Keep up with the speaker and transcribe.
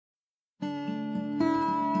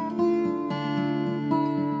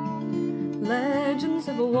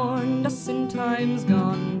warned us in times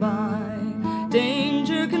gone by.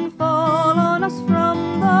 Danger can fall on us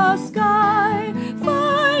from the sky,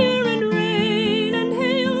 fire and rain and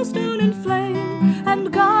hailstone and flame,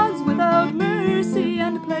 and gods without mercy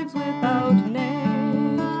and plagues without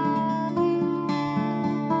name.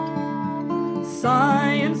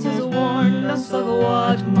 Science has warned us of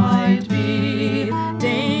what might be,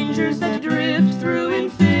 dangers that drift through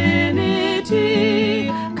infinity.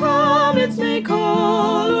 Comets may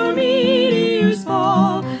call or meteors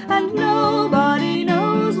fall, and nobody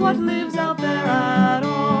knows what lives out there at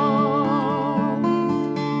all.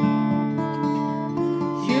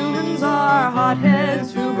 Humans are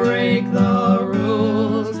hotheads who break the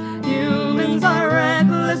rules. Humans are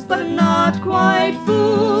reckless but not quite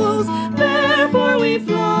fools. Therefore we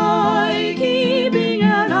fly, keeping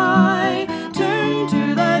an eye turned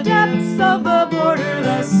to the depths of the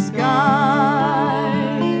borderless sky.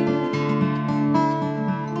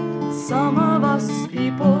 Some of us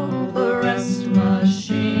people, the rest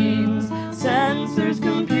machines, sensors,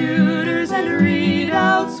 computers, and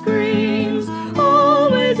readout screens,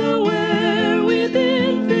 always aware with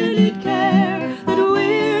infinite care that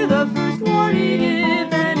we're the first warning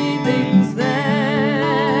if anything's there.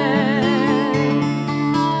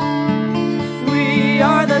 We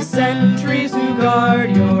are the sentries who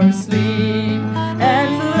guard your sleep.